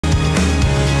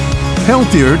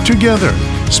Healthier Together,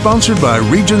 sponsored by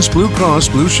Regence Blue Cross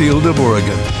Blue Shield of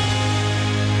Oregon.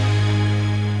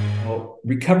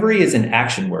 Recovery is an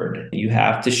action word. You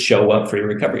have to show up for your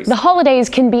recovery. The holidays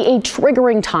can be a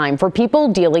triggering time for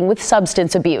people dealing with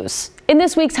substance abuse. In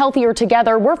this week's Healthier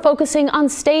Together, we're focusing on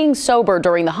staying sober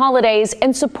during the holidays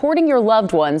and supporting your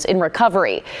loved ones in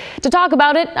recovery. To talk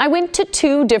about it, I went to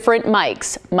two different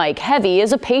Mikes. Mike Heavy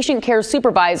is a patient care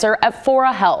supervisor at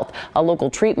Fora Health, a local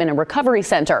treatment and recovery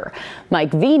center.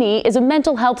 Mike Vini is a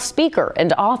mental health speaker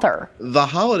and author. The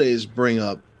holidays bring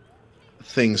up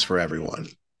things for everyone.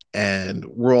 And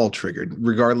we're all triggered,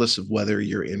 regardless of whether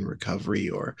you're in recovery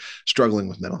or struggling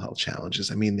with mental health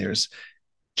challenges. I mean, there's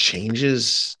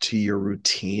changes to your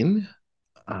routine,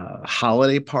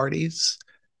 holiday parties,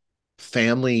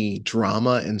 family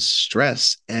drama and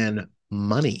stress, and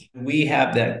money. We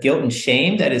have that guilt and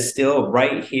shame that is still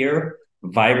right here,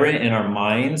 vibrant in our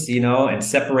minds, and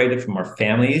separated from our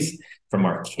families, from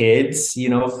our kids,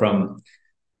 from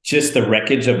just the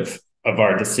wreckage of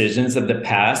our decisions of the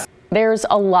past. There's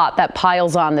a lot that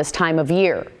piles on this time of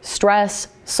year. Stress,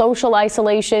 social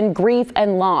isolation, grief,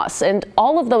 and loss, and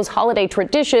all of those holiday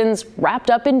traditions wrapped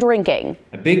up in drinking.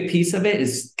 A big piece of it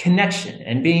is connection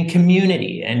and being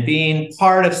community and being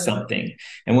part of something.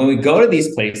 And when we go to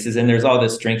these places and there's all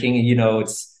this drinking,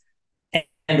 it's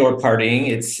and/or partying,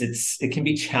 it can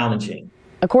be challenging.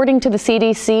 According to the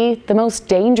CDC, the most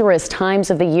dangerous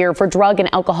times of the year for drug and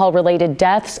alcohol-related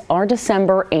deaths are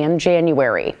December and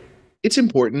January. It's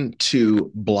important to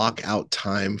block out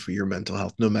time for your mental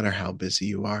health, no matter how busy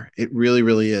you are. It really,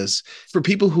 really is. For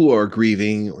people who are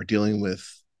grieving or dealing with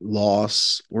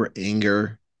loss or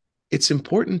anger, it's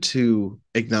important to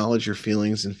acknowledge your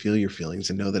feelings and feel your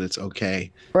feelings and know that it's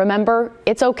okay. Remember,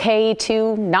 it's okay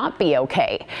to not be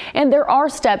okay. And there are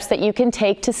steps that you can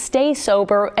take to stay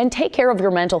sober and take care of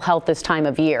your mental health this time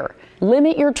of year.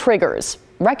 Limit your triggers.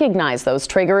 Recognize those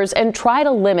triggers and try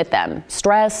to limit them.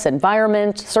 Stress,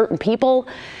 environment, certain people.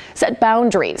 Set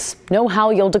boundaries. Know how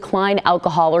you'll decline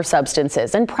alcohol or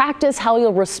substances, and practice how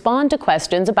you'll respond to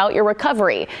questions about your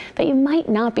recovery that you might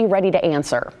not be ready to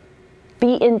answer.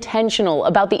 Be intentional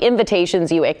about the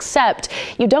invitations you accept.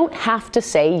 You don't have to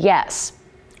say yes.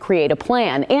 Create a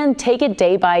plan and take it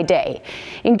day by day.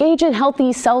 Engage in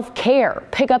healthy self-care.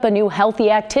 Pick up a new healthy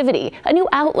activity. A new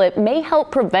outlet may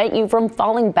help prevent you from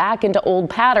falling back into old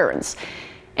patterns.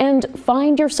 And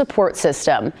find your support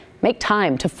system. Make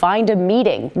time to find a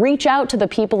meeting. Reach out to the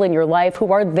people in your life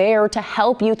who are there to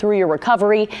help you through your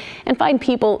recovery, and find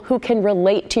people who can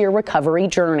relate to your recovery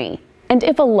journey. And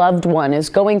if a loved one is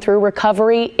going through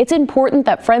recovery, it's important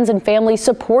that friends and family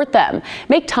support them.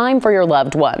 Make time for your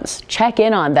loved ones, check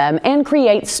in on them, and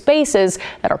create spaces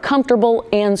that are comfortable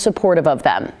and supportive of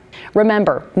them.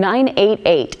 Remember,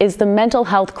 988 is the mental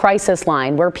health crisis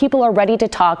line where people are ready to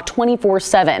talk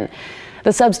 24/7.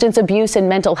 The Substance Abuse and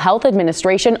Mental Health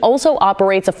Administration also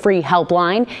operates a free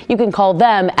helpline. You can call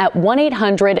them at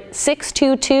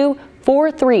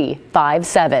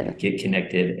 1-800-622-4357. Get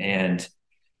connected. And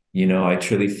I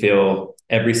truly feel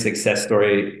every success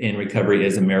story in recovery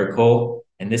is a miracle.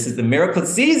 And this is the miracle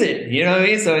season, you know what I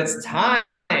mean? So it's time.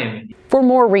 For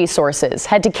more resources,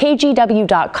 head to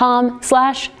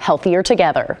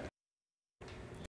kgw.com/healthiertogether.